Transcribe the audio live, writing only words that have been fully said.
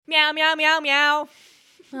Meow, meow, meow, meow.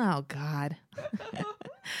 Oh, God.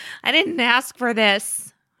 I didn't ask for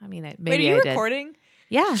this. I mean, maybe Wait, are you I did. recording?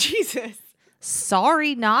 Yeah. Jesus.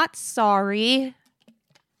 Sorry, not sorry.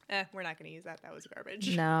 We're not going to use that. That was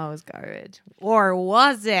garbage. No, it was garbage. Or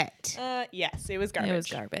was it? Yes, it was garbage. It was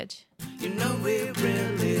garbage. You know we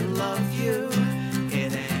really love you.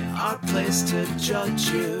 It ain't our place to judge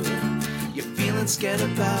you. You're feeling scared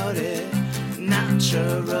about it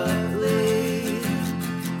naturally.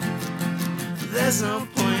 There's no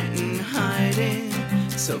point in hiding,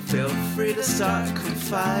 so feel free to start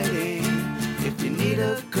confiding. If you need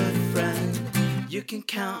a good friend, you can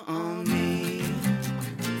count on me.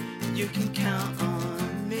 You can count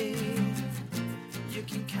on me. You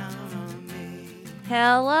can count on me.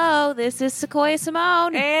 Hello, this is Sequoia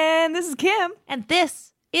Simone. And this is Kim, And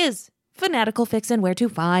this is Fanatical Fiction, where to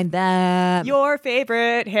find them. your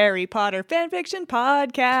favorite Harry Potter fanfiction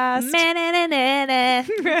podcast.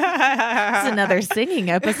 It's another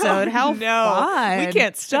singing episode. How fun. We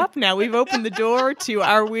can't stop now. We've opened the door to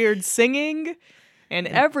our weird singing, and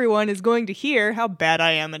everyone is going to hear how bad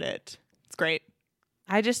I am at it. It's great.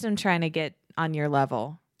 I just am trying to get on your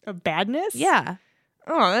level. Of badness? Yeah.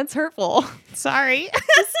 Oh, that's hurtful. Sorry.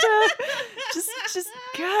 just,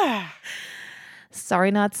 God.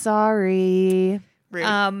 Sorry, not sorry.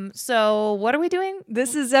 Rude. So what are we doing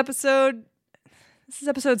This is episode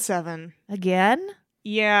 7. again?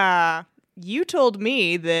 Yeah. You told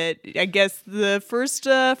me that I guess the first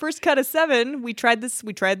cut of 7, we tried this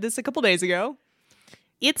a couple days ago.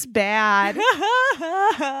 It's bad.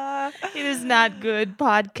 It is not good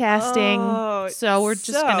podcasting. Oh, so we're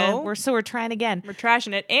just we're trying again. We're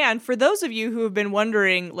trashing it. And for those of you who have been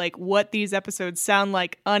wondering like what these episodes sound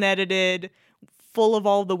like unedited, full of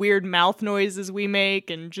all the weird mouth noises we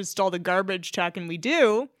make and just all the garbage talking we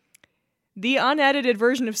do, the unedited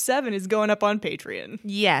version of 7 is going up on Patreon.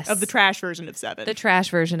 Yes. Of the trash version of 7. The trash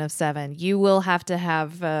version of 7. You will have to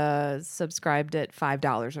have subscribed at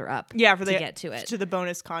 $5 or up. Yeah, for to get to it. To the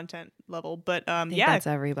bonus content level. But I think yeah. that's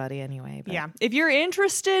everybody anyway. But Yeah. If you're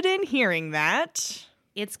interested in hearing that,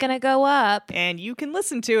 it's gonna go up. and you can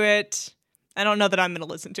listen to it, I don't know that I'm going to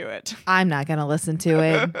listen to it. I'm not gonna listen to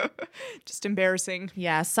it. Just embarrassing.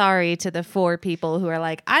 Yeah, sorry to the 4 people who are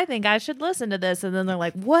like, I think I should listen to this, and then they're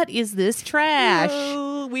like, what is this trash?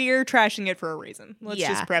 Well, we're trashing it for a reason. Let's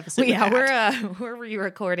just preface it with Yeah, that. we're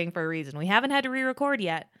re-recording for a reason. We haven't had to re-record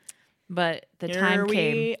yet, but the time we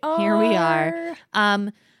came. are. Here we are.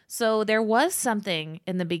 So there was something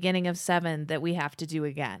in the beginning of 7 that we have to do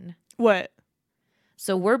again. What?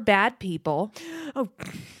 So we're bad people. Oh.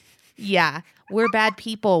 Yeah, we're bad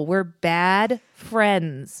people. We're bad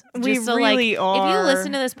friends. We Just so, really If are. you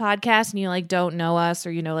listen to this podcast and you like don't know us,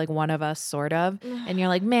 or you know like one of us sort of, and you're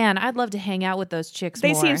like, man, I'd love to hang out with those chicks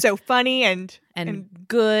They more. seem so funny and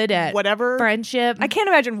good at whatever. friendship. I can't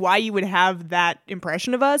imagine why you would have that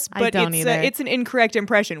impression of us, I but don't either. it's an incorrect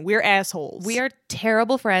impression. We're assholes. We are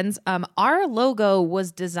terrible friends. Our logo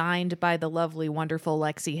was designed by the lovely, wonderful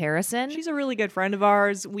Lexi Harrison. She's a really good friend of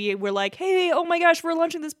ours. We were like, hey, oh my gosh, we're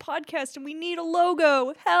launching this podcast and we need a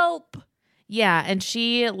logo. Help. Yeah, and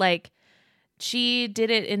she did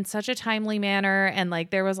it in such a timely manner, and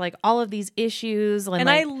like there was like all of these issues, and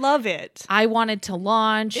I like, love it. I wanted to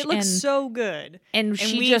launch. It looks and, so good. and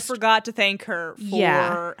she we just forgot to thank her for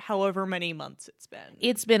Yeah. however many months it's been.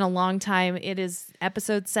 It's been a long time. It is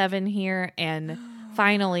episode 7 here, and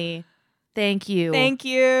finally, thank you. Thank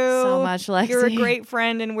you so much, Lexi. You're a great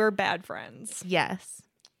friend and we're bad friends. Yes.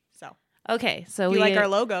 So Okay, so if we you like our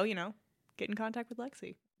logo, get in contact with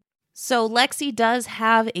Lexi. So Lexi does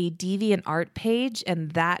have a DeviantArt page,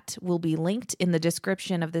 and that will be linked in the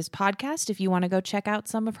description of this podcast if you want to go check out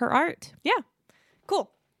some of her art. Yeah. Cool.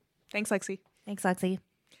 Thanks, Lexi. Thanks, Lexi.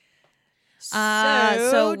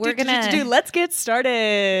 So we're gonna let's get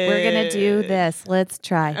started. we're gonna do this. Let's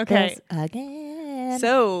try Okay. this again.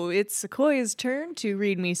 So it's Sequoia's turn to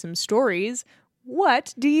read me some stories.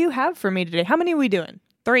 What do you have for me today? How many are we doing?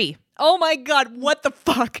 3. Oh my God! What the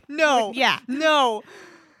fuck? No. Yeah. No.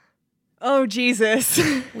 Oh Jesus.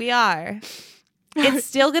 We are. It's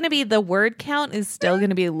still gonna be, the word count is still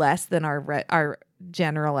gonna be less than our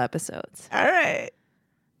general episodes. All right.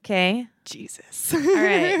 Okay. Jesus. All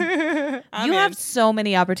right. You have so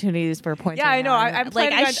many opportunities for pointing. Yeah, I know. out. I'm Like,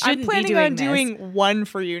 planning, I I'm shouldn't be planning on doing this. doing one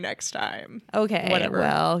for you next time. Okay. Whatever.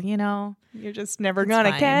 Well, You're just never it's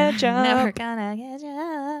gonna fine. catch up. Never gonna catch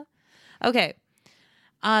up. Okay.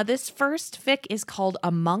 This first fic is called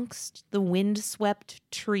Amongst the Windswept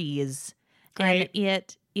Trees. Great. And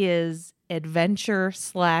it is adventure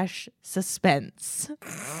 / suspense.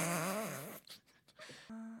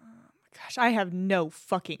 Gosh, I have no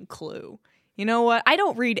fucking clue. You know what? I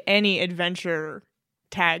don't read any adventure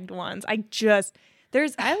tagged ones. I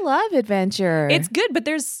love adventure. it's good, but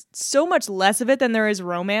there's so much less of it than there is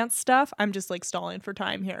romance stuff. I'm just like stalling for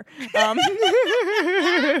time here.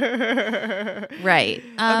 right.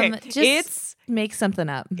 Okay, Just make something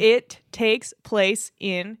up. It takes place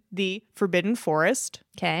in the Forbidden Forest.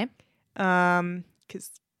 Okay.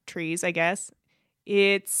 Because trees, I guess.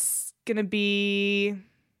 It's gonna be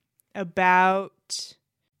about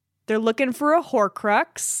they're looking for a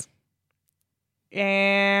Horcrux,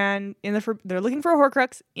 and they're looking for a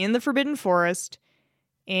Horcrux in the Forbidden Forest,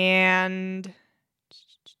 and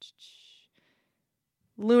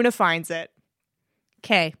Luna finds it.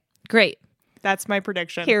 Okay. Great. That's my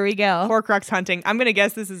prediction. Here we go. Horcrux hunting. I'm gonna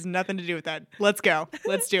guess this has nothing to do with that. Let's go.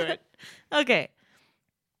 Let's do it. Okay.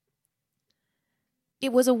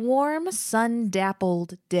 It was a warm,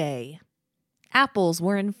 sun-dappled day. Apples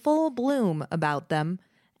were in full bloom about them,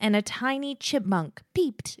 and a tiny chipmunk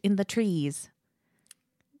peeped in the trees.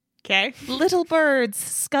 Okay. Little birds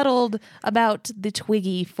scuttled about the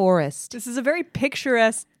twiggy forest. This is a very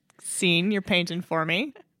picturesque scene you're painting for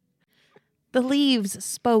me. The leaves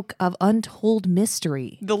spoke of untold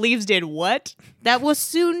mystery The leaves did what? that was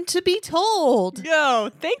soon to be told. Yo,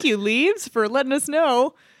 thank you, leaves, for letting us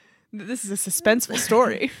know that this is a suspenseful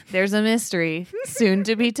story. There's a mystery soon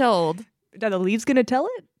to be told. Are the leaves gonna tell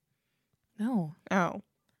it? No. Oh.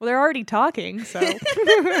 Well, they're already talking, so.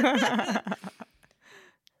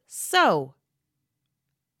 So,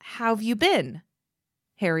 how've you been?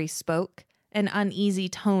 Harry spoke, an uneasy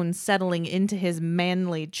tone settling into his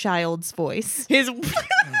manly child's voice. His.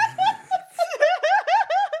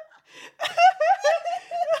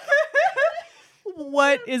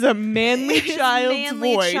 What is a manly His child's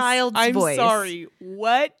manly voice? child's I'm voice. sorry.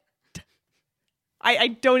 What? I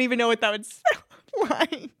don't even know what that would sound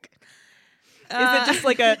like. Is it just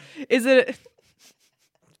like a? Is it?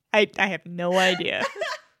 I have no idea.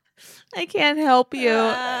 I can't help you.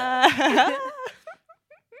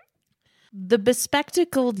 The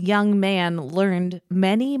bespectacled young man learned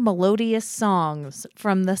many melodious songs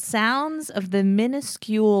from the sounds of the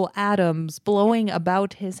minuscule atoms blowing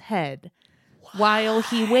about his head, while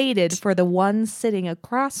he waited for the one sitting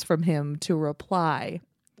across from him to reply.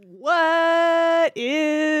 What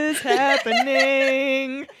is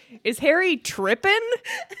happening? Is Harry tripping?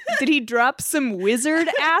 Did he drop some wizard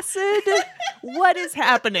acid? What is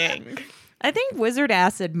happening? I think wizard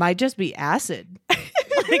acid might just be acid.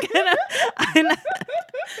 I'm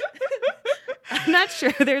not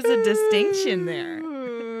sure there's a distinction there.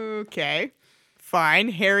 Okay. Fine.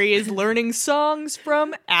 Harry is learning songs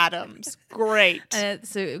from atoms. Great.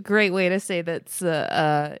 It's a great way to say that's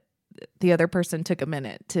the other person took a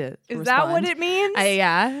minute to Is respond. that what it means?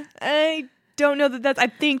 Yeah. I don't know that that's... I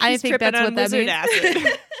think he's tripping that's on what that wizard means.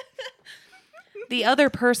 acid. The other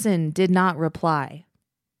person did not reply.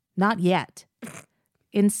 Not yet.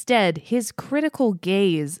 Instead, his critical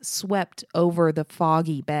gaze swept over the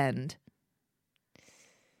foggy bend.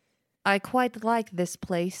 I quite like this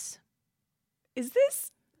place. Is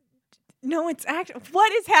this... No, it's actually...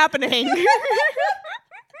 What is happening?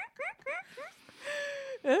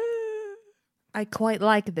 I quite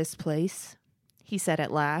like this place, he said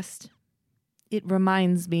at last. It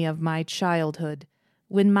reminds me of my childhood,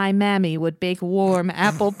 when my mammy would bake warm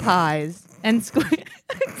apple pies and squeeze...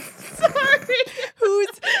 Sorry.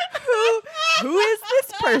 Who is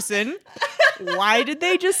this person? Why did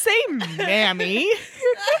they just say mammy?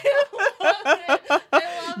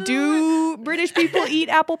 Do British people eat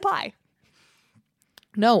apple pie?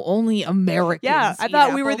 No, only Americans. Yeah, I eat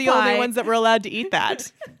thought we were apple the only pie. ones that were allowed to eat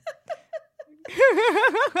that.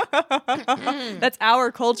 That's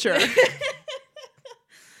our culture.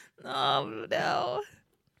 Oh, no.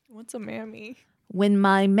 What's a mammy? When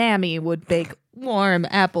my mammy would bake warm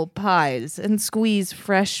apple pies and squeeze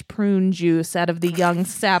fresh prune juice out of the young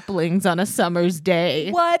saplings on a summer's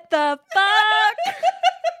day. What the fuck?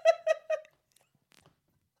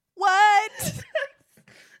 What?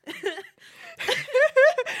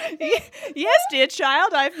 Yes, dear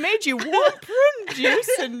child, I've made you warm prune juice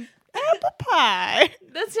and apple pie.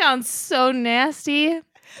 That sounds so nasty.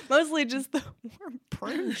 Mostly just the warm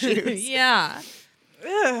prune juice. Yeah.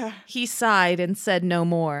 Ugh. He sighed and said no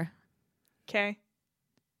more. Okay.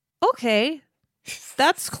 Okay,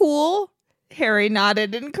 that's cool. Harry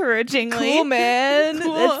nodded encouragingly. Cool, man.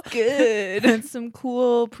 Cool. That's good. That's some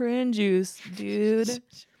cool prune juice, dude. Shit,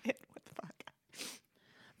 what the fuck?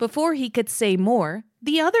 Before he could say more,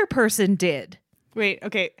 the other person did. Wait,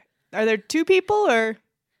 okay. Are there two people or?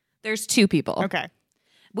 There's two people. Okay.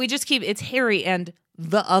 We just keep, it's Harry and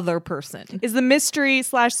the other person. Is the mystery /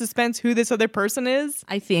 suspense who this other person is?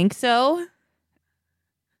 I think so.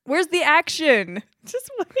 Where's the action? Just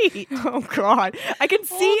wait. Oh God, I can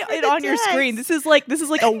see Hold for it the on your text. screen. This is like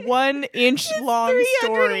a 1-inch long 300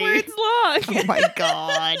 story. words long. Oh my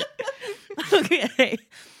God. Okay.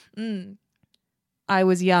 I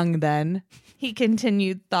was young then, he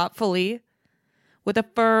continued thoughtfully, with a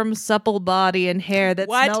firm, supple body and hair that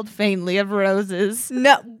What? smelled faintly of roses.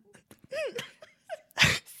 No.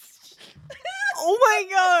 Oh my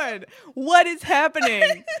God. What is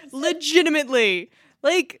happening? Legitimately.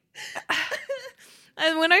 Like,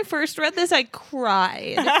 And when I first read this, I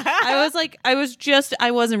cried. I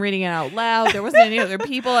wasn't reading it out loud. There wasn't any other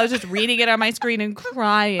people. I was just reading it on my screen and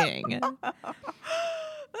crying.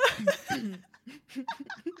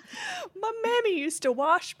 my mammy used to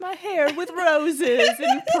wash my hair with roses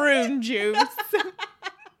and prune juice.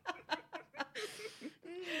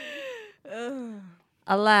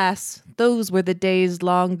 Alas, those were the days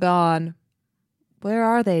long gone. Where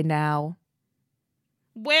are they now?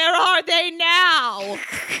 Where are they now?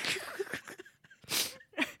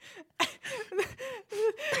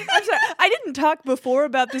 I'm sorry. I didn't talk before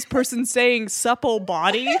about this person saying supple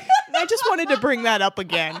body. I just wanted to bring that up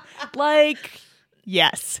again. Like,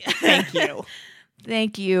 yes. Thank you.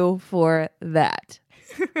 Thank you for that.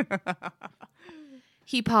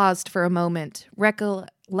 He paused for a moment,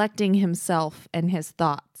 recollecting himself and his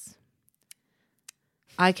thoughts.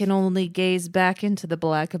 I can only gaze back into the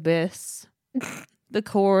black abyss, the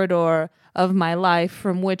corridor of my life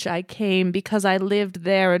from which I came because I lived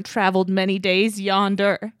there and traveled many days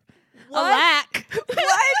yonder. Alack!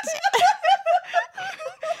 What?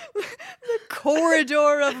 The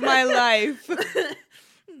corridor of my life.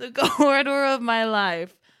 The corridor of my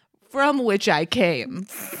life from which I came.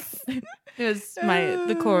 It was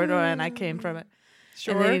the corridor and I came from it.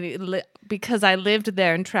 Sure. And then because I lived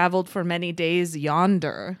there and traveled for many days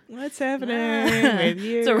yonder. What's happening with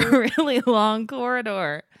you? It's a really long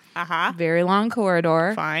corridor. Uh-huh. Very long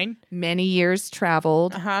corridor. Fine. Many years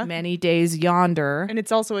traveled. Uh-huh. Many days yonder. And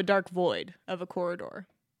it's also a dark void of a corridor.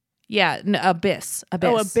 Yeah, abyss.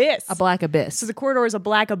 Oh, abyss. A black abyss. So the corridor is a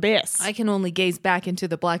black abyss. I can only gaze back into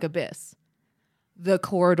the black abyss. The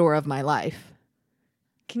corridor of my life.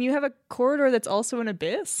 Can you have a corridor that's also an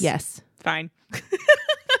abyss? Yes. Fine.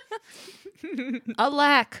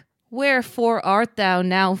 Alack, wherefore art thou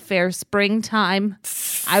now, fair springtime?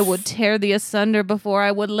 I would tear thee asunder before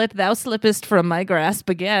I would let thou slippest from my grasp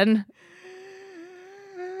again.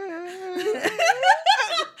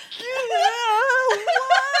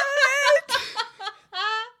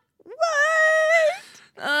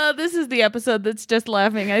 This is the episode that's just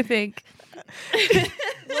laughing, I think.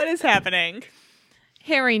 What is happening?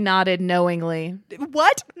 Harry nodded knowingly.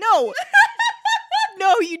 What? No.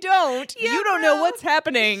 No, you don't. Yeah, you don't know bro. what's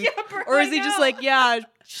happening. Yeah, bro, or is I he just know. like, yeah,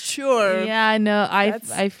 sure. Yeah, I know.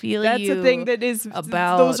 I feel That's you. a thing that is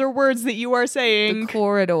about those are words that you are saying. the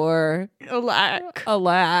corridor. Alack.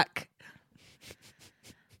 Alack.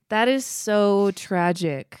 That is so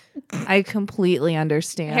tragic. I completely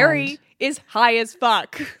understand. Harry is high as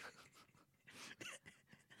fuck.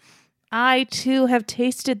 I too have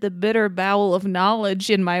tasted the bitter bowel of knowledge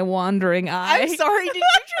in my wandering eye. I'm sorry, did you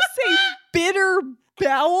just say bitter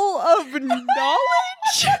bowel of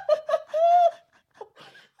knowledge?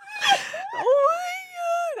 Oh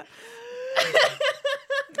my God.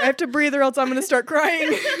 I have to breathe or else I'm going to start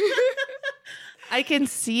crying. I can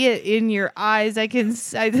see it in your eyes. I can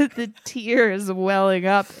see the tears welling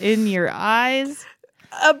up in your eyes.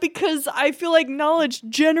 Because I feel like knowledge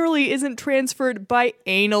generally isn't transferred by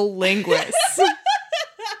anal linguists.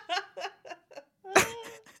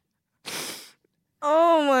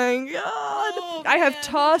 Oh my God. Oh, I have man.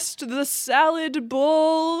 tossed the salad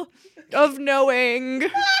bowl of knowing.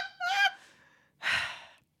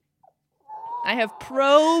 I have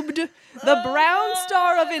probed the brown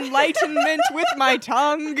star of enlightenment with my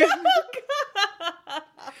tongue.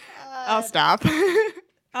 I'll stop.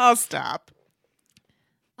 I'll stop.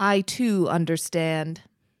 I too understand.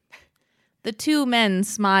 The two men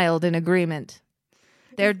smiled in agreement.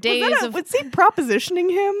 Their days of... Was he propositioning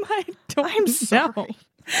him? I don't I'm know. sorry.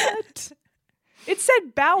 What? It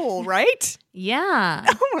said bowel, right? Yeah,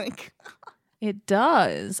 Oh my God. it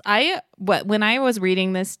does. When I was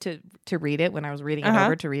reading this to read it, when I was reading it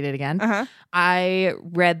over to read it again, Uh-huh. I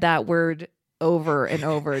read that word over and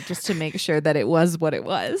over just to make sure that it was what it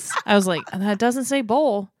was. I was like, that doesn't say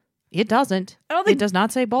bowl. It doesn't. I don't It think does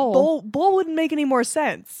not say bowl. bowl wouldn't make any more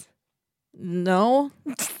sense. No.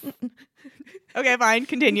 Okay, fine.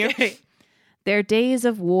 Continue. Their days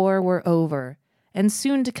of war were over, and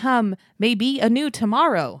soon to come may be a new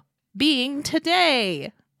tomorrow, being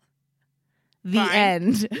today. The Fine.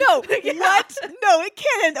 end. No, what? No, it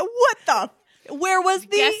can't. What the Where was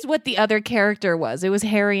the... Guess what the other character was. It was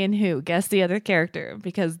Harry and who? Guess the other character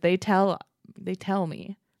because they tell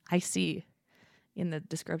me. I see in the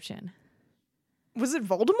description. Was it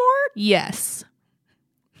Voldemort? Yes.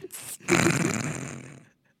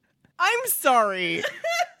 I'm sorry.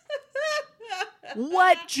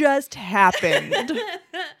 What just happened?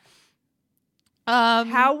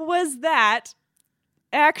 How was that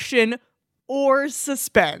action or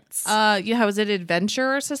suspense? Yeah, was it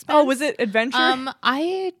adventure or suspense? Oh, was it adventure?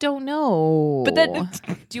 I don't know. But then-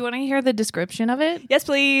 do you want to hear the description of it? Yes,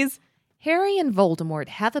 please. Harry and Voldemort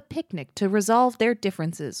have a picnic to resolve their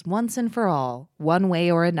differences once and for all, one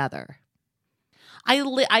way or another.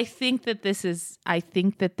 I think that this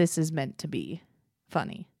is meant to be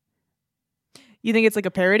funny. You think it's like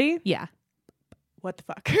a parody? Yeah. What the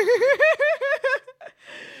fuck?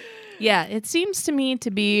 Yeah, it seems to me to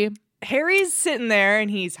be. Harry's sitting there and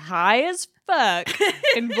he's high as fuck.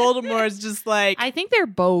 And Voldemort's just like, I think they're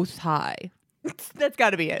both high. that's got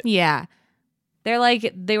to be it. Yeah. They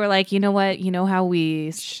were like, you know what? You know how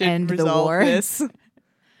we Should end the resolve war? this.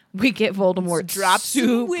 We get Voldemort Drop some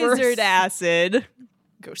super wizard acid.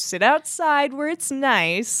 Go sit outside where it's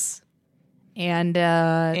nice. and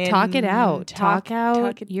talk it out. Talk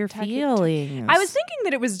out your talk it- feelings. I was thinking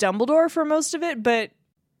that it was Dumbledore for most of it, but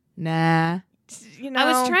nah. you know, I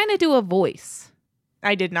was trying to do a voice.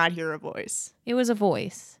 I did not hear a voice. It was a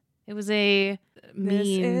voice. It was a mean,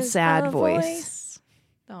 This is sad a voice.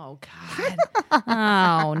 Oh God.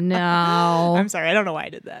 Oh no. I'm sorry, I don't know why I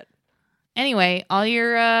did that. Anyway, all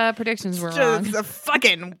your predictions were wrong. Just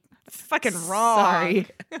fucking wrong. Sorry.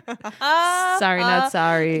 Sorry, not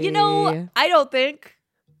sorry. You know, I don't think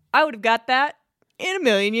I would have got that in a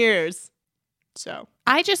million years. So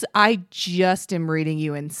I just am reading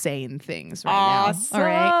you insane things right awesome. now. All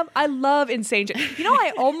right. I love insane shit. You know,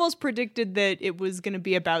 I almost predicted that it was going to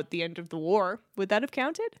be about the end of the war. Would that have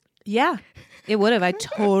counted? Yeah, it would have. I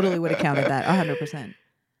totally would have counted that 100%.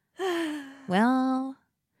 Well,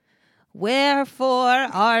 wherefore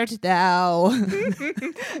art thou?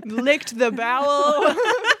 Licked the bowel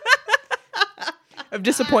of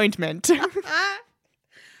disappointment.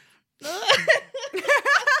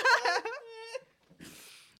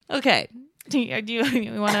 Okay. Do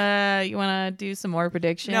you wanna do some more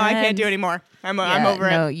predictions? No, I can't do anymore. I'm over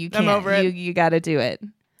it. No, you can't. I'm over it. You got to do it.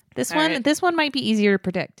 This All one, right. this one might be easier to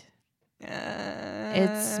predict.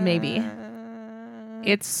 It's maybe.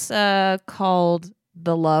 It's called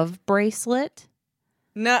the Love Bracelet.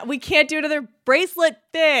 No, we can't do another bracelet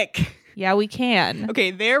thick. Yeah, we can.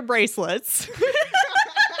 Okay, they're bracelets.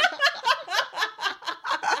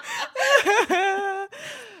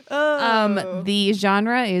 The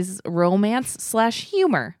genre is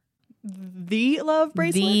romance/humor. The love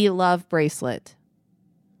bracelet. The Love Bracelet.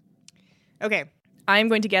 Okay, I'm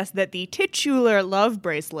going to guess that the titular love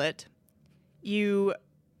bracelet, you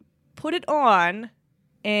put it on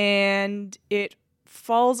and it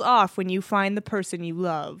falls off when you find the person you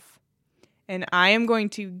love. And I am going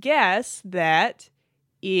to guess that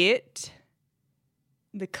the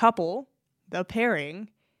couple, the pairing,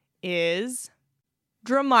 is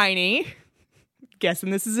Dramini. Guessing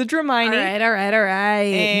this is a Dramini. All right.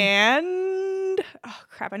 And oh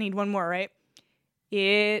crap, I need one more, right?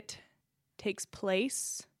 It takes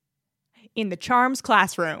place in the Charms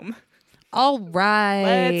classroom. All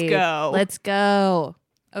right. Let's go.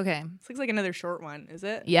 Okay. This looks like another short one, is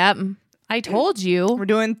it? Yep. I told you. We're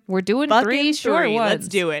doing Three fucking short three. ones. Let's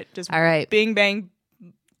do it. Just All right. bing bang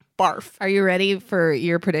barf. Are you ready for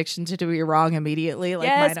your prediction to be wrong immediately like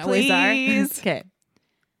Yes, mine always are? please. Okay.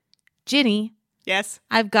 Ginny, Yes.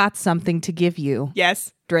 I've got something to give you,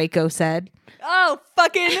 Yes. Draco said. Oh,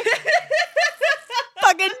 fucking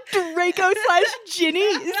Draco / Ginny.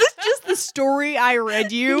 Is this just the story I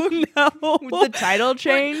read you? No. With the title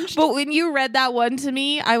change? But when you read that one to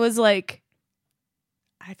me, I was like,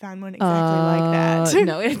 I found one exactly like that.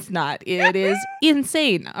 No, it's not. It is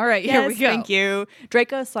insane. All right, here we Yes, go. thank you.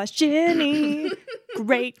 Draco / Ginny.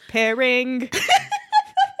 Great pairing.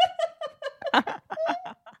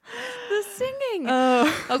 The singing.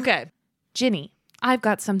 Oh. Okay. Ginny, I've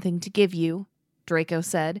got something to give you, Draco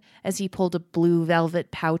said as he pulled a blue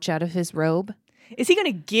velvet pouch out of his robe. Is he going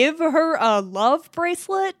to give her a love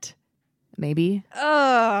bracelet? Maybe.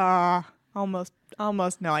 Almost.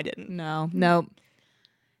 No, I didn't. No.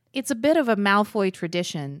 It's a bit of a Malfoy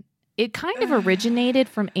tradition. It kind of originated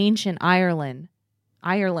from ancient Ireland.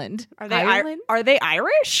 Ireland. Are they Ireland? Are they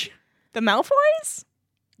Irish? The Malfoys?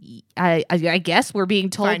 I guess we're being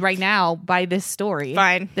told Fine. right now by this story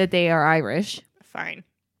Fine. that they are Irish. Fine.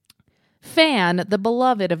 Fan, the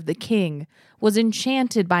beloved of the king, was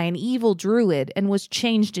enchanted by an evil druid and was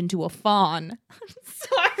changed into a fawn.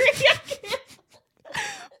 Sorry, I can't.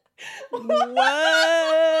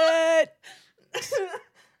 What?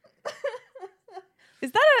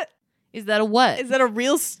 Is that a what? Is that a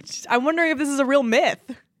real? I'm wondering if this is a real myth.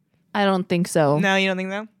 I don't think so. No, you don't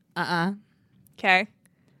think so? Okay.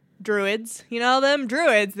 Druids. You know them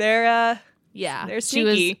druids. They're Yeah. They're She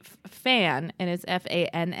sneaky. was Fan, and it's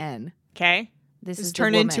Fann. okay. This Is is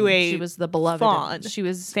turned the woman. into a She was the beloved. fawn. She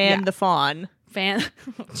was Fan the fawn. Fan.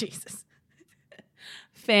 Oh, Jesus.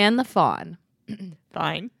 Fan the fawn.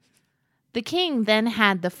 Fine. The king then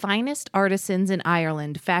had the finest artisans in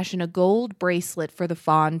Ireland fashion a gold bracelet for the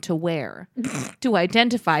fawn to wear to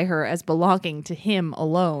identify her as belonging to him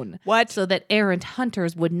alone. What? So that errant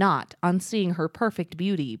hunters would not, on seeing her perfect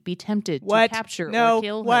beauty, be tempted What? to capture No. or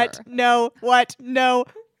kill What? her. No. What? No.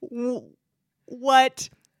 What?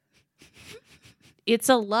 It's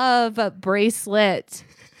a love bracelet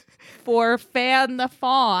for Fan the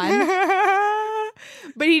fawn.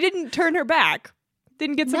 But he didn't turn her back.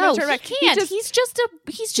 Didn't get someone No, to turn he back. can't. He's just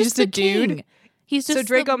a a dude? king. He's just So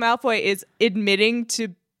Draco Malfoy is admitting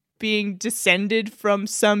to being descended from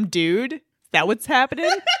some dude. Is that what's happening?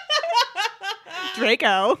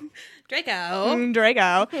 Draco.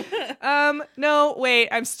 Draco. No, wait,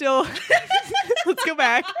 I'm still let's go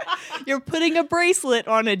back. You're putting a bracelet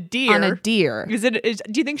on a deer. on a deer. Do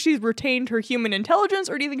you think she's retained her human intelligence,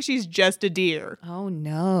 or do you think she's just a deer? Oh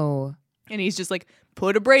no. And he's just like,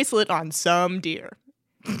 put a bracelet on some deer.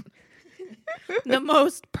 The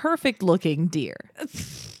most perfect looking deer.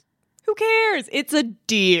 Who cares? It's a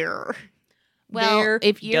deer. Well, They're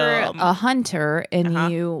if you're dumb. a hunter and Uh-huh.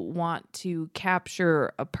 you want to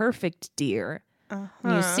capture a perfect deer, you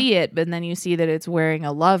Huh. see it, but then you see that it's wearing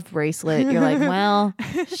a love bracelet. You're like, well,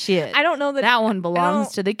 shit. I don't know that that one belongs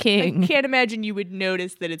don't- to the I king. can't imagine you would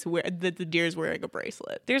notice that that the deer's wearing a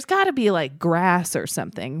bracelet. There's got to be like grass or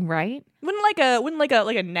something, right? Wouldn't like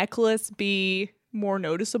a necklace be more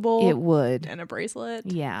noticeable It would. than a bracelet?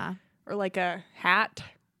 Yeah. Or like a hat?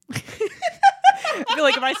 I feel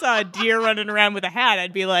like if I saw a deer running around with a hat,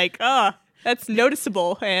 I'd be like, oh, that's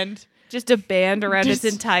noticeable. And Just a band around its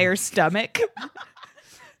Just- entire stomach.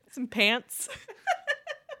 some pants.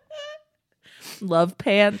 Love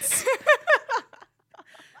pants.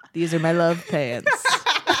 These are my love pants.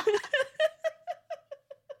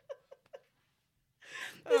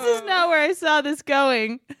 This is not where I saw this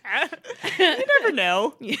going. You never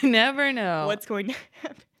know You never know. what's going to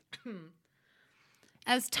happen.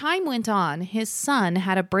 As time went on, his son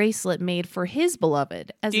had a bracelet made for his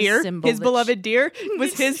beloved as a Deer? symbol. His beloved deer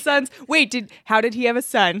was his son's. Wait, how did he have a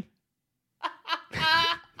son?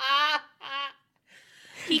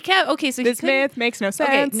 He kept okay. So This he couldn't- myth makes no Okay,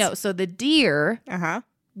 sense. no. So the deer Uh-huh.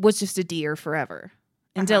 was just a deer forever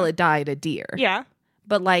until it died a deer. Yeah.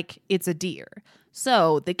 But like it's a deer.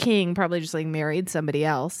 So the king probably just like married somebody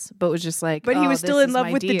else, but was just like, But he "Oh, was still this in is love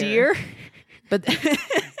my with the deer. But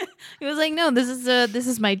he was like, no, this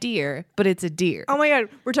is my deer, but it's a deer. Oh my god,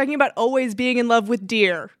 we're talking about always being in love with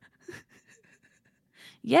deer.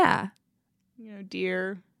 Yeah, You know,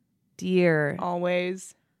 deer, deer.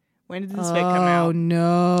 always. When did this fic come out? Oh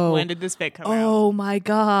no. When did this fic come out? Oh my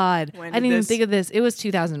god. When I did didn't even this- think of this. It was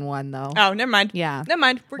 2001 though. Oh, never mind. Yeah. Never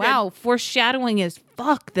mind. We're Wow, foreshadowing as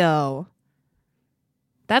fuck though.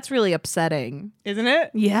 That's really upsetting. good. Isn't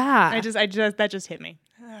it? Yeah. That just hit me.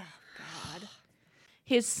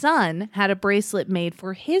 His son had a bracelet made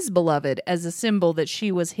for his beloved as a symbol that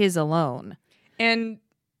she was his alone. And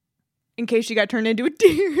in case she got turned into a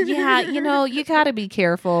deer. Yeah, you know, you got to be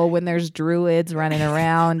careful when there's druids running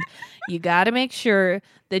around. You got to make sure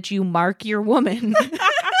that you mark your woman.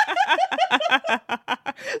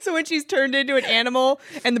 So when she's turned into an animal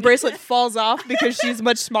and the bracelet falls off because she's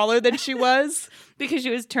much smaller than she was, because she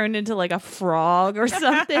was turned into like a frog or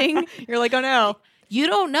something. you're like, oh no. You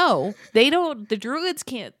don't know. The druids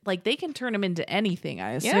can't, like, they can turn them into anything,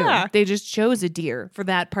 I assume. Yeah. They just chose a deer for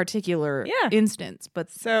that particular instance. But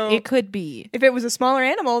So it could be. if it was a smaller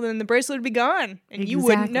animal, then the bracelet would be gone. And you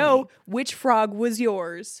wouldn't Exactly. know which frog was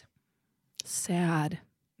yours. Sad.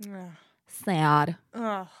 Ugh. Sad.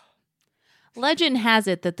 Ugh. Legend has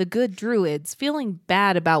it that the good druids, feeling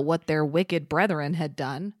bad about what their wicked brethren had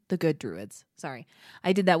done, the good druids, sorry,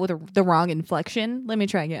 I did that with the wrong inflection. Let me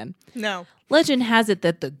try again. No. Legend has it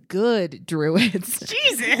that the good druids,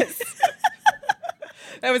 Jesus.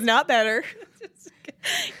 That was not better.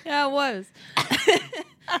 yeah, it was,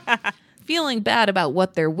 feeling bad about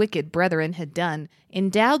what their wicked brethren had done,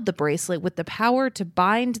 endowed the bracelet with the power to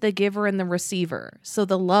bind the giver and the receiver. So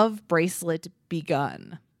the love bracelet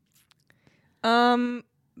begun. Bind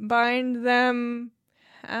them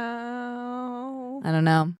How? I don't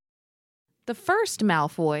know. The first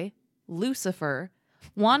Malfoy, Lucifer,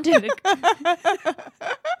 wanted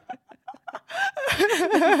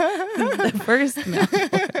the first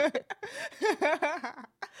Malfoy,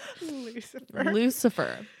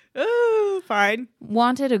 Lucifer, Oh, fine.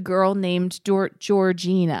 wanted a girl named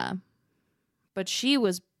Georgina, but she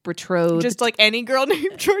was betrothed. Just like any girl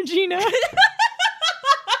named Georgina.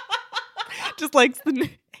 Just likes the name.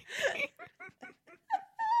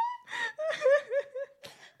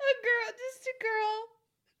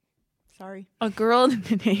 Sorry. a girl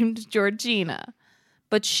named Georgina,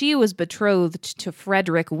 but she was betrothed to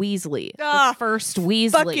Frederick Weasley, Ah, the first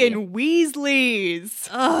Weasley. Fucking Weasleys.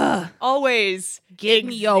 Ugh, Always. give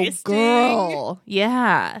me your existing. girl.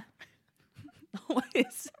 Yeah.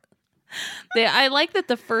 Always. I like that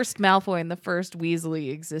the first Malfoy and the first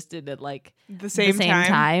Weasley existed at like The same, the same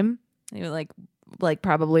time. They were like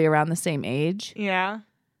probably around the same age. Yeah.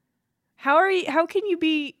 How can you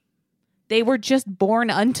be They were just born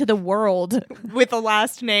unto the world. with a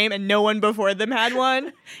last name and no one before them had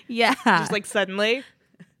one? Yeah. Just like suddenly?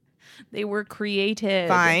 they were created.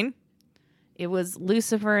 Fine. It was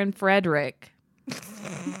Lucifer and Frederick.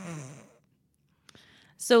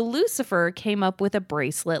 So Lucifer came up with a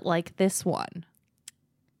bracelet like this one.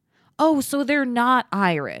 Oh, so they're not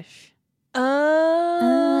Irish. Oh.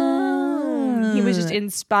 He was just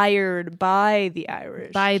inspired by the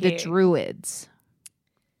Irish. By the king. Druids.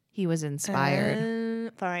 He was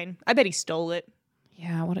inspired. Fine. I bet he stole it.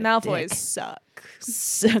 Yeah, what a Malfoys dick.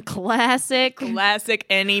 suck. Classic. Classic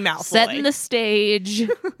any Malfoy. Setting the stage.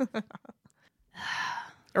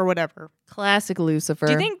 or whatever. Classic Lucifer.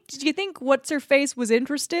 Do you think what's her face was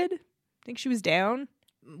interested? Think she was down?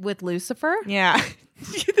 With Lucifer? Yeah.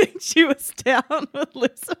 Do you think she was down with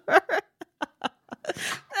Lucifer?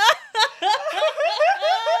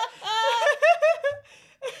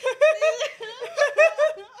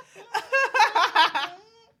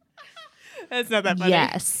 That's not that funny.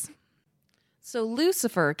 Yes. So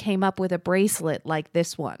Lucifer came up with a bracelet like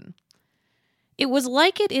this one. It was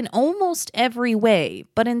like it in almost every way,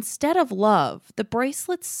 but instead of love, the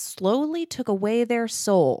bracelet slowly took away their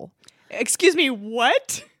soul. Excuse me,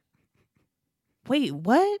 what? Wait,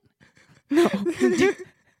 what? No.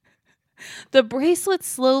 The bracelet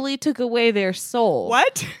slowly took away their soul.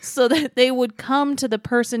 What? So that they would come to the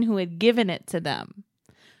person who had given it to them.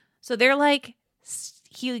 So they're like,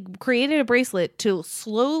 he created a bracelet to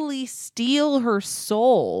slowly steal her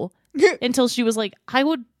soul until she was like, I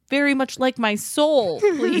would very much like my soul,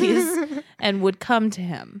 please, and would come to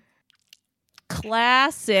him.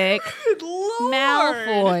 Classic Lord.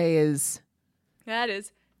 Malfoys. That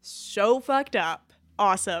is so fucked up.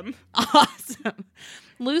 Awesome. Awesome.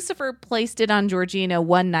 Lucifer placed it on Georgina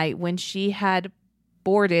one night when she had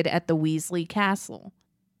boarded at the Weasley Castle.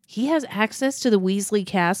 He has access to the Weasley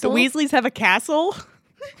The Castle. Weasleys have a castle?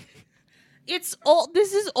 It's old.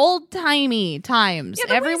 This is old timey times. Yeah,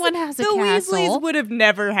 the Everyone has a the castle. Weasleys would have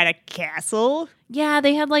never had a castle. Yeah,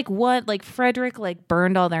 they had like Frederick like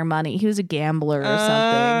burned all their money. He was a gambler or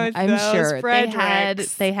something. I'm those sure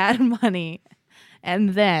Fredericks. they had money, and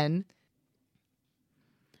then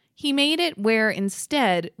he made it where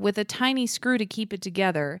instead, with a tiny screw to keep it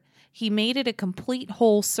together, he made it a complete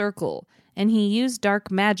whole circle, and he used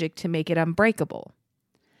dark magic to make it unbreakable.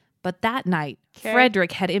 But that night,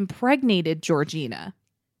 Frederick had impregnated Georgina.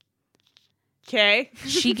 Okay.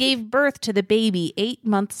 She gave birth to the baby 8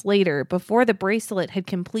 months later, before the bracelet had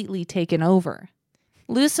completely taken over.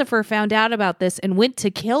 Lucifer found out about this and went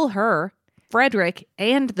to kill her, Frederick,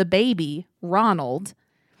 and the baby, Ronald.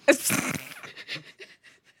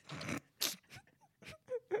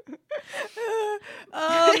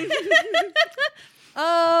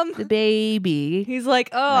 The baby. He's like,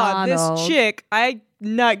 oh, Ronald. this chick, I'm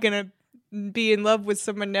not gonna be in love with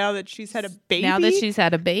someone now that she's had a baby. Now that she's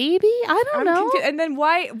had a baby? I don't know. And then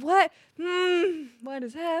why? What? What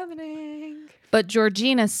is happening? But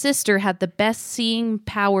Georgina's sister had the best seeing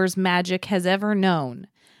powers magic has ever known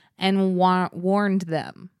and warned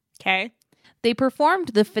them. Okay. They performed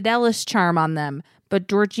the Fidelis charm on them, but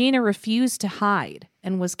Georgina refused to hide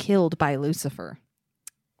and was killed by Lucifer.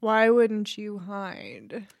 Why wouldn't you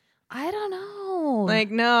hide? I don't know.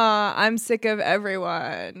 Like, nah, I'm sick of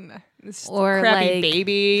everyone. This Or, crappy like-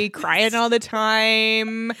 baby crying all the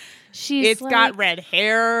time. She's Got red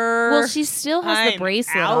hair. Well, she still has the I'm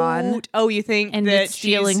bracelet out. on. Oh, you think And that it's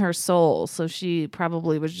stealing she's her soul, so she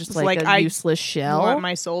probably was just It's like, a I useless shell. want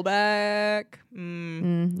my soul back?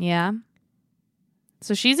 Yeah.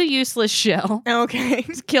 So she's a useless shell. Okay.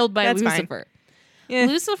 Killed by That's fine. Lucifer. Yeah,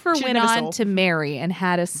 Lucifer she's went been a on soul. to marry and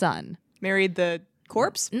had a son. Married the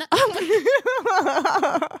Corpse? No.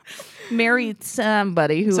 Married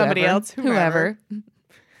somebody, whoever. Somebody else, whoever.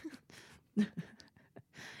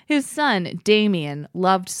 His son, Damien,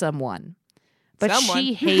 loved someone, but Someone.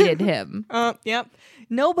 she hated him. Yep.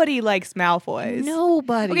 Nobody likes Malfoys.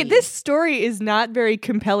 Nobody. Okay, this story is not very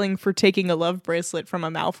compelling for taking a love bracelet from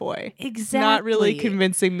a Malfoy. Exactly. Not really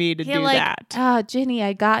convincing me to do that. Ginny,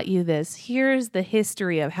 I got you this. Here's the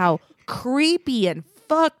history of how creepy and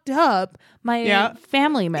fucked up my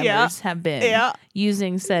family members have been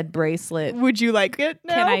using said bracelet. Would you like it?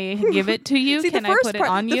 No? Can I give it to you? See, Can I put it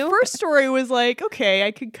on you? The first story was like, okay,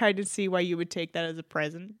 I could kind of see why you would take that as a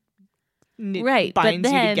present. And it Right, but binds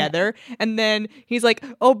you then- together. And then he's like,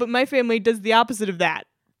 oh, but my family does the opposite of that.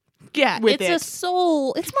 Yeah, with it's it. a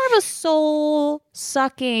soul. It's more of a soul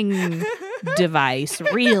sucking device,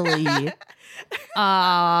 really.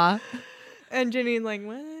 And Ginny's like,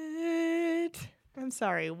 what? I'm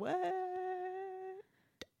sorry, what?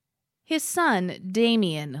 His son,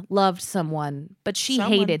 Damien, loved someone, but she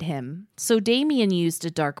Someone. hated him. So Damien used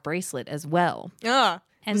a dark bracelet as well.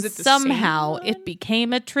 And Was it the somehow same it one?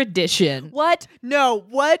 became a tradition. What? No.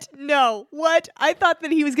 What? No. What? I thought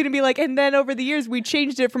that he was going to be like, and then over the years we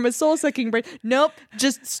changed it from a soul sucking bracelet. Nope.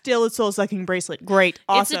 Just still a soul sucking bracelet. Great.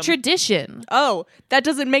 Awesome. It's a tradition. Oh, that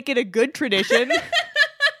doesn't make it a good tradition.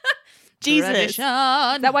 Jesus. Tradition.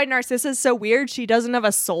 Is that why Narcissa's so weird? She doesn't have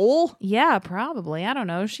a soul? Yeah, probably. I don't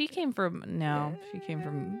know. She came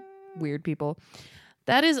from weird people.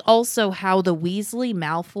 That is also how the Weasley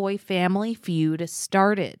Malfoy family feud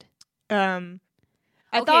started. I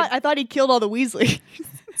Okay. thought he killed all the Weasley.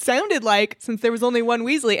 Sounded like, since there was only one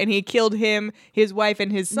Weasley and he killed him, his wife,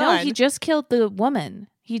 and his son. No, he just killed the woman.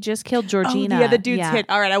 He just killed Georgina. Oh, yeah, the dude's hit.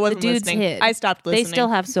 All right, I wasn't the dude's listening. hid. I stopped listening. They still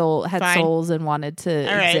have Fine. souls and wanted to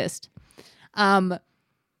All right. exist.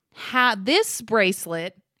 This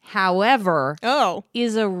bracelet, however,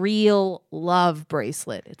 is a real love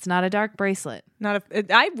bracelet. It's not a dark bracelet.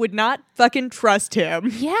 I would not fucking trust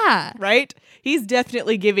him. Yeah. Right? He's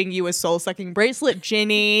definitely giving you a soul-sucking bracelet,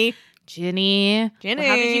 Ginny. Ginny. How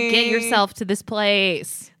did you get yourself to this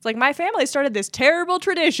place? It's like my family started this terrible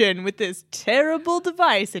tradition with this terrible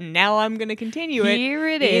device, and now I'm going to continue it. Here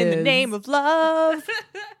it in is. the name of love.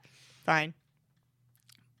 Fine.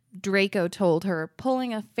 Draco told her,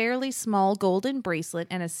 pulling a fairly small golden bracelet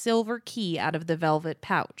and a silver key out of the velvet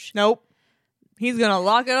pouch. Nope. He's gonna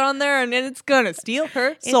lock it on there, and then it's gonna steal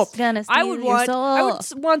her soul. It's gonna steal I would your want. soul. I would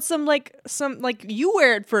want some you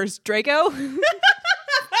wear it first, Draco.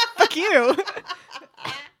 Fuck you.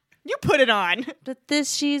 You put it on. But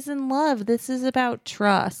she's in love. This is about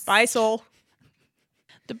trust. Bye, soul.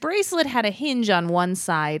 The bracelet had a hinge on one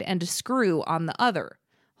side and a screw on the other,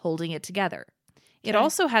 holding it together. It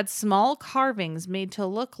also had small carvings made to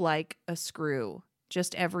look like a screw,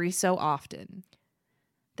 just every so often.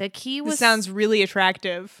 The key was... This sounds really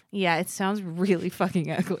attractive. Yeah, it sounds really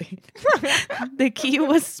fucking ugly. The key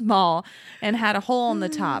was small and had a hole in the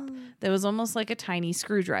top that was almost like a tiny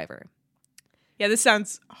screwdriver. Yeah, this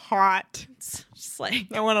sounds hot. It's just like...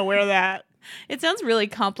 I want to wear that. It sounds really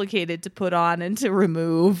complicated to put on and to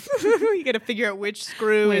remove. You got to figure out which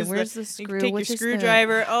screw Wait, is where's the the screw? You take Which your is the-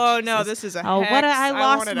 screwdriver. Oh no, this is a Oh, hex. what I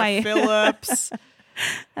lost wanted my- a Phillips.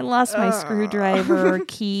 I lost my screwdriver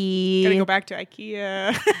key. Gotta go back to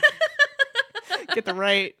IKEA. Get the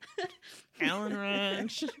right Allen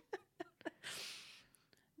wrench.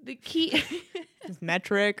 The key. Is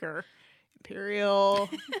metric or imperial.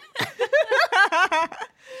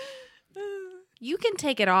 You can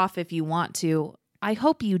take it off if you want to. I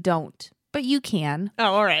hope you don't, but you can. Oh,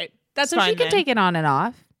 all right. That's so fine. she can then. take it on and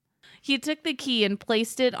off. He took the key and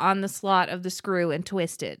placed it on the slot of the screw and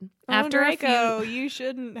twisted. After a Draco, few, you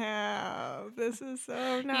shouldn't have. This is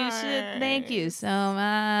so nice. you should. Thank you so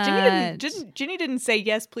much. Ginny didn't say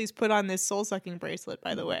yes. Please put on this soul sucking bracelet.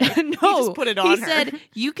 By the way, No, he just put it on he her. said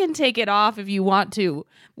you can take it off if you want to,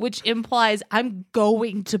 which implies I'm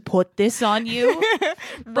going to put this on you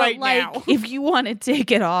right but like, now. if you want to take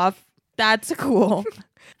it off, that's cool.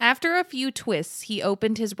 After a few twists, he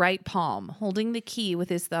opened his right palm, holding the key with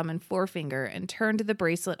his thumb and forefinger, and turned the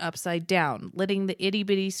bracelet upside down, letting the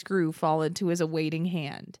itty-bitty screw fall into his awaiting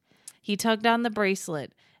hand. He tugged on the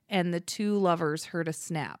bracelet, and the two lovers heard a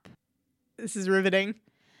snap. This is riveting.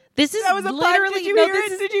 This is That was a literally... pun. Did you no, hear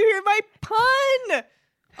this it? is- Did you hear my pun?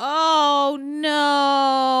 Oh,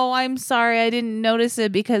 no. I'm sorry. I didn't notice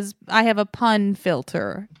it because I have a pun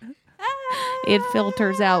filter. It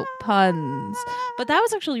filters out puns. But that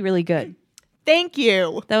was actually really good. Thank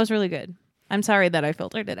you. That was really good. I'm sorry that I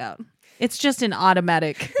filtered it out. It's just an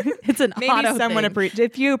automatic. It's an Maybe auto someone thing.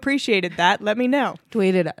 if you appreciated that, let me know.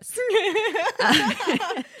 Tweet at us.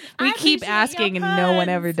 We keep appreciate asking your and no one puns.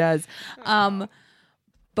 ever does.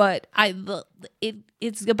 But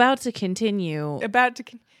it's about to continue. About to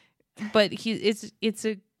But it's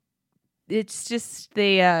just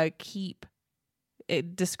they keep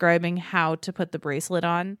describing how to put the bracelet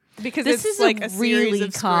on. because This it's is like a a series really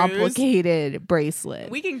of screws. complicated bracelet.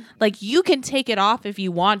 We can Like, you can take it off if you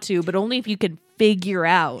want to, but only if you can figure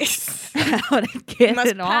out how to get must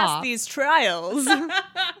it pass off. these trials.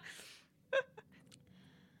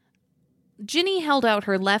 Ginny held out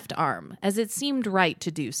her left arm, as it seemed right to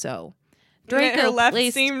do so. Her Draco left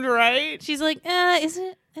placed... seemed right. She's like, is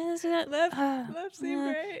it? Left seemed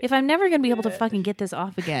right. If I'm never gonna be able to fucking get this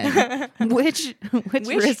off again, which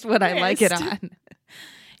wrist would I like it wrist? on?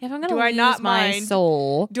 If I'm gonna Do I lose not my mind?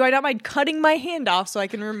 soul, Do I not mind cutting my hand off so I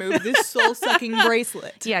can remove this soul-sucking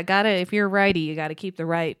bracelet? yeah, gotta. If you're righty, you gotta keep the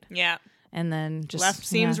right, Yeah. and then just Left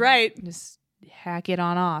seems right. Just hack it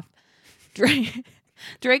on off.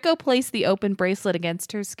 Draco placed the open bracelet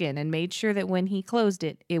against her skin and made sure that when he closed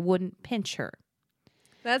it, it wouldn't pinch her.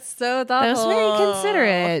 That's so That thoughtful. was very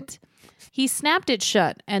considerate. He snapped it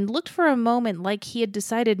shut and looked for a moment like he had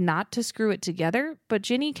decided not to screw it together, but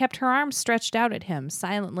Ginny kept her arms stretched out at him,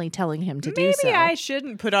 silently telling him to do so. Maybe I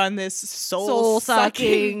shouldn't put on this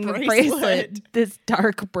Soul-sucking soul-sucking bracelet. this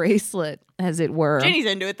dark bracelet, as it were. Ginny's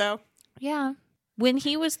into it, though. Yeah. When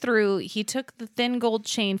he was through, he took the thin gold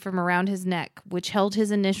chain from around his neck, which held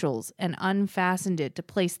his initials, and unfastened it to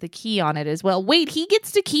place the key on it as well. Wait, he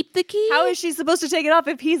gets to keep the key? How is she supposed to take it off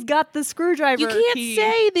if he's got the screwdriver You can't key?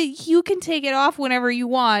 say that you can take it off whenever you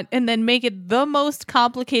want and then make it the most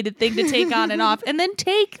complicated thing to take on and off and then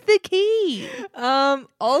take the key.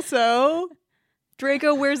 Also,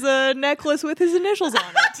 Draco wears a necklace with his initials on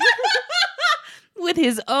it. With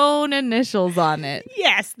his own initials on it.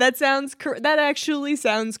 Yes, that sounds that actually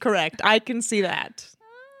sounds correct. I can see that.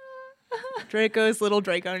 Draco's little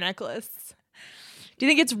Draco necklace. Do you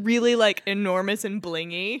think it's really like enormous and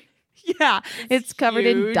blingy? Yeah, it's covered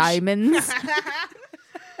in huge. diamonds.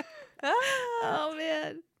 Oh,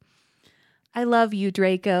 man. I love you,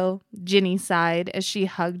 Draco, Ginny sighed as she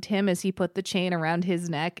hugged him as he put the chain around his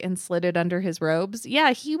neck and slid it under his robes.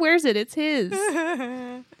 Yeah, he wears it. It's his.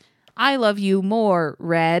 I love you more,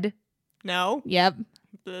 Red. No, Yep.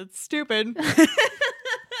 that's stupid.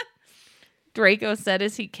 Draco said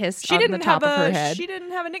as he kissed on the top of her head. She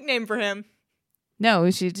didn't have a nickname for him.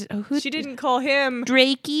 No, She didn't call him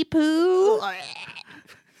Drakey Poo.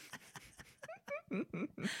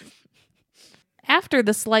 After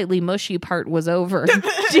the slightly mushy part was over,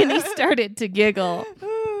 Ginny started to giggle.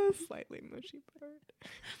 Slightly mushy part.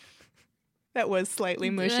 That was slightly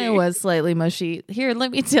mushy. It was slightly mushy. Here,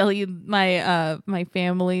 let me tell you my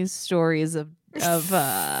family's stories of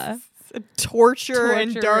torture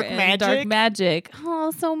and dark and magic. Dark magic.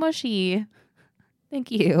 Oh, so mushy.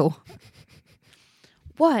 Thank you.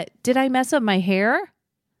 What? Did I mess up my hair?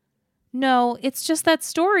 No, it's just that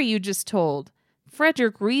story you just told.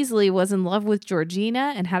 Frederick Weasley was in love with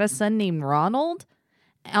Georgina and had a son named Ronald.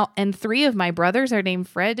 And 3 of my brothers are named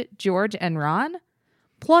Fred, George, and Ron.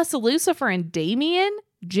 Plus Lucifer and Damien?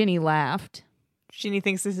 Ginny laughed. Ginny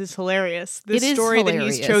thinks this is hilarious. This It is story that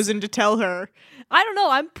hilarious. he's chosen to tell her. I don't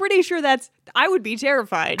know. I'm pretty sure I would be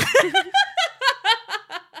terrified.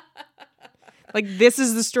 Like, this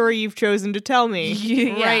is the story you've chosen to tell me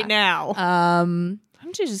Yeah. right now. Why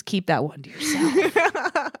don't you just keep that one to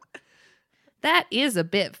yourself? That is a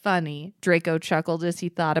bit funny, Draco chuckled as he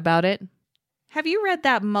thought about it. Have you read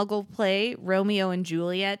that Muggle play, Romeo and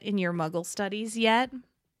Juliet, in your Muggle studies yet?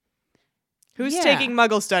 Who's Yeah. taking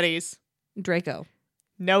Muggle studies? Draco.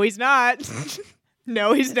 No, he's not.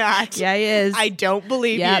 No, he's not. Yeah, he is. I don't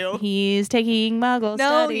believe Yep, you. he's taking Muggle No,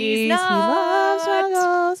 studies. he's He loves not.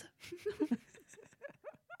 Muggles.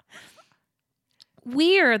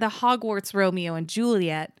 We're the Hogwarts Romeo and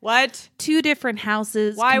Juliet. What? 2 different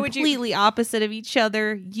houses, Why would you- completely opposite of each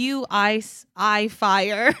other. You ice, I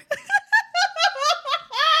fire.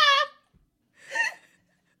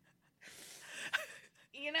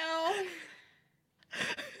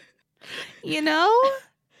 You know?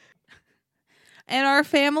 And our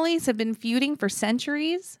families have been feuding for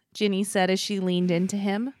centuries, Ginny said as she leaned into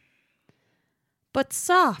him. But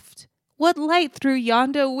soft, what light through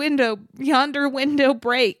yonder window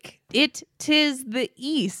break? 'Tis the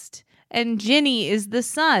east, and Ginny is the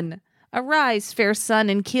sun. Arise, fair sun,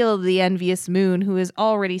 and kill the envious moon, who is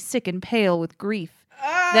already sick and pale with grief.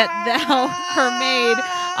 That thou, her maid,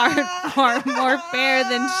 art more fair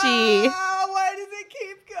than she. Why does it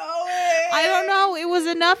keep going? I don't know. It was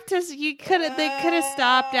enough to they could have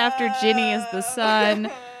stopped after Ginny is the sun,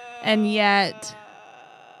 and yet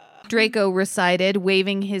Draco recited,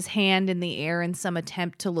 waving his hand in the air in some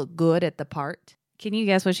attempt to look good at the part. Can you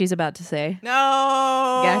guess what she's about to say?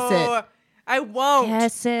 No. Guess it. I won't.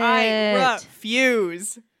 Guess it. I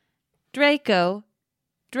refuse. Draco,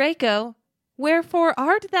 wherefore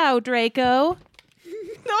art thou, Draco?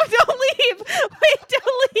 No, don't leave. Wait,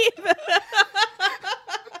 don't leave.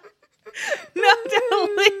 No,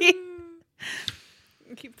 don't leave.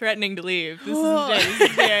 I keep threatening to leave. This is the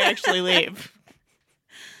day I actually leave.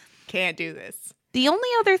 Can't do this. The only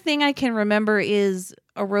other thing I can remember is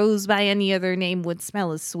a rose by any other name would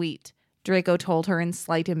smell as sweet, Draco told her in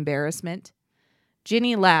slight embarrassment.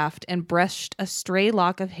 Ginny laughed and brushed a stray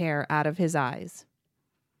lock of hair out of his eyes.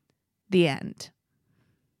 The end.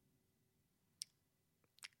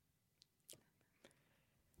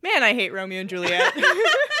 Man, I hate Romeo and Juliet.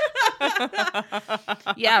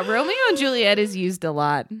 Yeah, Romeo and Juliet is used a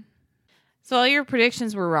lot. So all your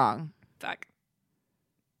predictions were wrong. Fuck.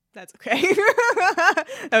 That's okay.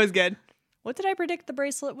 That was good. What did I predict the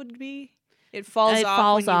bracelet would be? It falls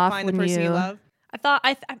off when you find the person you love. I thought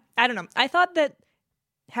I don't know. I thought that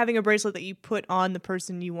having a bracelet that you put on the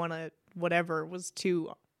person you want to whatever was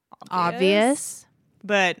too obvious.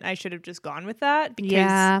 But I should have just gone with that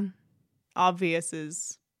because obvious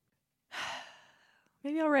is.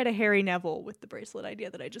 Maybe I'll write a Harry Neville with the bracelet idea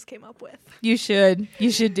that I just came up with. You should. You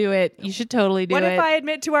should do it. You should totally do it. What if I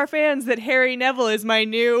admit to our fans that Harry Neville is my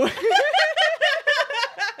new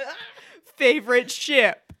favorite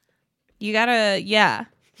ship? You gotta, Here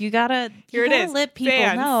it is. Let people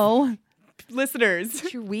Fans. know. Listeners.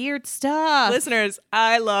 It's your weird stuff. Listeners,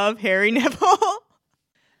 I love Harry Neville.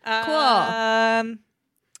 Cool.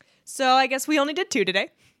 So I guess we only did 2 today.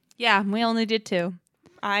 Yeah, we only did 2.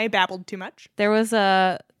 I babbled too much. There was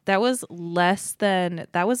that was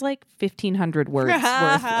like 1,500 words worth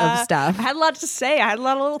of stuff. I had a lot to say. I had a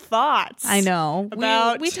lot of little thoughts. I know.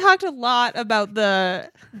 About We talked a lot about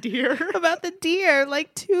the deer. deer,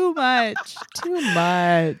 like too much. Too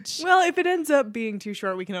much. Well, if it ends up being too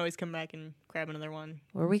short, we can always come back and grab another one.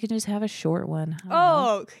 Or we can just have a short one.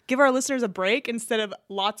 Oh, give our listeners a break instead of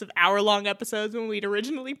lots of hour-long episodes when we'd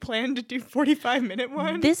originally planned to do 45-minute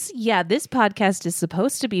ones. This podcast is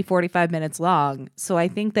supposed to be 45 minutes long, so I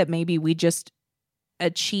think that maybe we just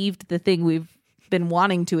achieved the thing we've been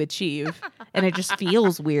wanting to achieve, and it just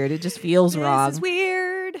feels weird. It just feels wrong. This is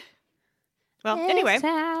weird. Well, anyway.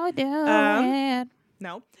 How I do it.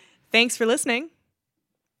 No. Thanks for listening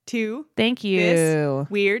to Thank you. this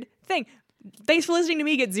weird thing. Thanks for listening to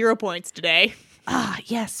me get 0 points today. Ah,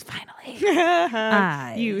 yes, finally.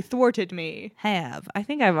 You thwarted me. I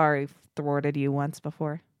think I've already thwarted you once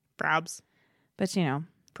before. Probs. But,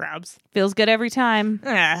 Probs. feels good every time.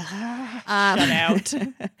 Shut out.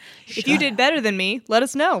 If you did better than me, let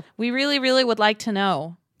us know. We really, really would like to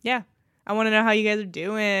know. Yeah. I want to know how you guys are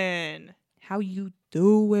doing. How you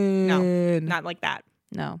doing? No, not like that.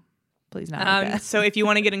 No, please not like that. So if you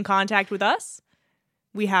want to get in contact with us,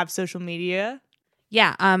 we have social media.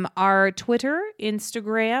 Yeah, our Twitter,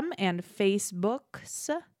 Instagram, and Facebooks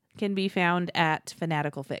can be found at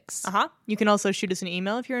Fanatical Fix. You can also shoot us an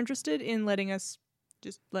email if you're interested in letting us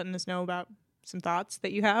know about some thoughts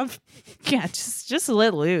that you have. Yeah, just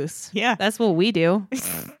let loose. Yeah. That's what we do.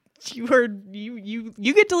 You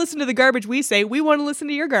get to listen to the garbage we say. We want to listen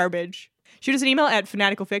to your garbage. Shoot us an email at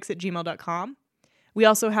fanaticalfix@gmail.com. We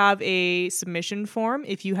also have a submission form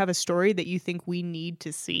if you have a story that you think we need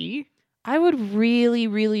to see. I would really,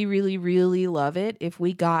 really, really, really love it if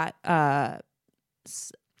we got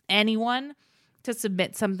anyone to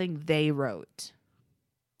submit something they wrote.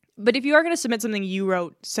 But if you are going to submit something you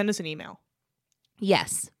wrote, send us an email.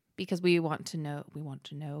 Yes, because we want to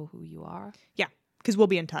know who you are. Yeah, because we'll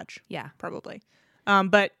be in touch. Yeah, probably.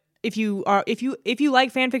 But if you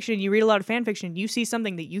like fan fiction and you read a lot of fan fiction, you see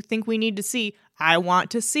something that you think we need to see, I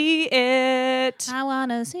want to see it. I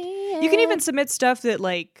want to see it. You can even submit stuff that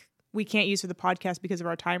like we can't use for the podcast because of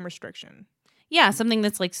our time restriction. Yeah, something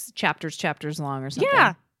that's like chapters long or something.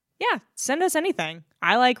 Yeah. Send us anything.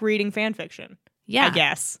 I like reading fan fiction. Yeah, I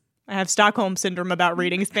guess I have Stockholm syndrome about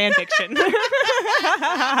reading fan fiction.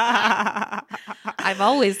 I've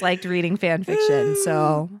always liked reading fan fiction,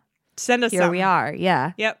 so send us here some. we are.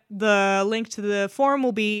 Yeah. Yep. The link to the forum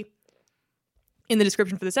will be in the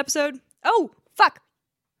description for this episode. Oh, fuck.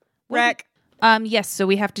 Wreck. Yes, so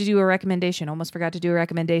we have to do a recommendation. Almost forgot to do a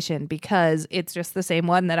recommendation because it's just the same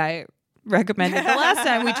one that I recommended the last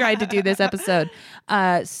time we tried to do this episode.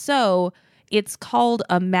 So It's called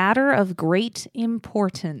A Matter of Great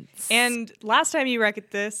Importance. And last time you read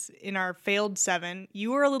this in our failed 7,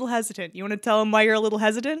 you were a little hesitant. You want to tell them why you're a little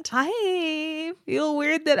hesitant? I feel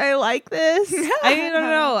weird that I like this. I don't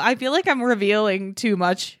know. I feel like I'm revealing too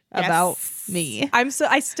much about me. I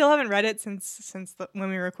still haven't read it since when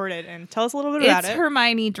we recorded. And tell us a little bit about It's it.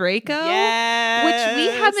 Hermione Draco. Yes. Which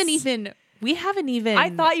we haven't even I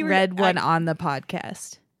thought you were- read one on the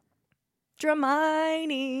podcast.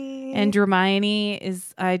 Hermione. And Hermione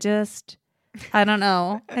is I don't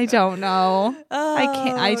know. I don't know.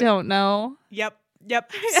 I don't know. Yep.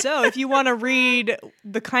 So if you want to read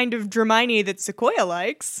the kind of Hermione that Sequoia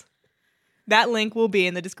likes, that link will be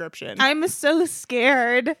in the description. I'm so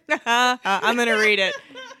scared. I'm going to read it.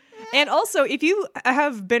 And also, if you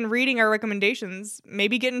have been reading our recommendations,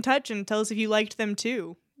 maybe get in touch and tell us if you liked them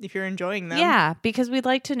too, if you're enjoying them. Yeah, because we'd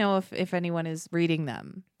like to know if anyone is reading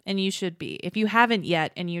them. And you should be. If you haven't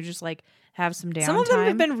yet and you just like have some downtime. Some of them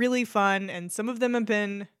have been really fun and some of them have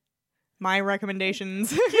been my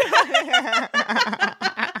recommendations.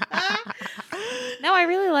 No, I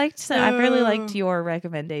really liked your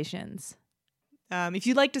recommendations. If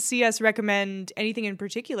you'd like to see us recommend anything in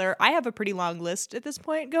particular, I have a pretty long list at this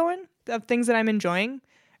point going of things that I'm enjoying.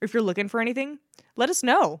 Or if you're looking for anything, let us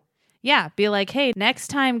know. Yeah, be like, hey, next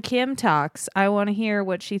time Kim talks, I want to hear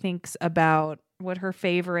what she thinks about what her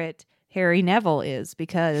favorite Harry Neville is,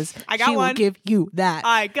 because I got she one. will give you that.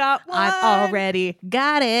 I got one. I've already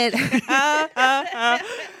got it.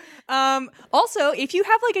 Also, if you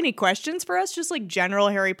have like any questions for us, just like general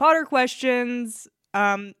Harry Potter questions,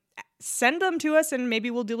 send them to us and maybe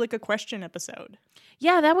we'll do like a question episode.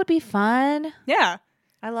 Yeah, that would be fun. Yeah.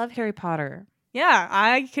 I love Harry Potter. Yeah,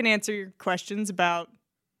 I can answer your questions about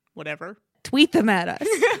whatever. Tweet them at us.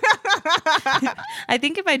 I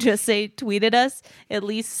think if I just say tweet at us at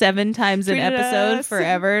least 7 times an Tweet at episode us.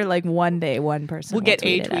 forever, like one day one person We'll will get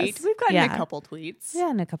a tweet at tweet. us. We've gotten Yeah. a couple tweets Yeah,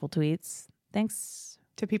 and a couple tweets. Thanks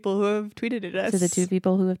to people who have tweeted at us. to the 2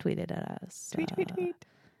 people who have tweeted at us. Tweet. Tweet.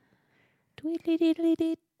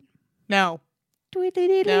 No. Tweet.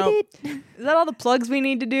 No. Is that all the plugs we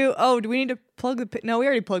need to do? Oh, do we need to plug the... No, we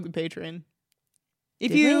already plugged the Patreon.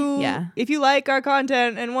 If Did we? you Yeah. if you like our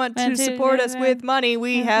content and want to support us with money,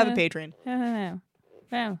 we have a Patreon.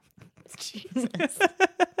 Oh. Jesus.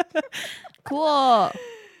 Cool.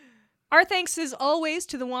 Our thanks as always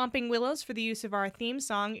to the Whomping Willows for the use of our theme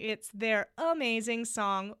song. It's their amazing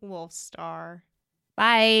song, Wolf Star.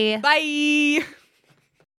 Bye. Bye.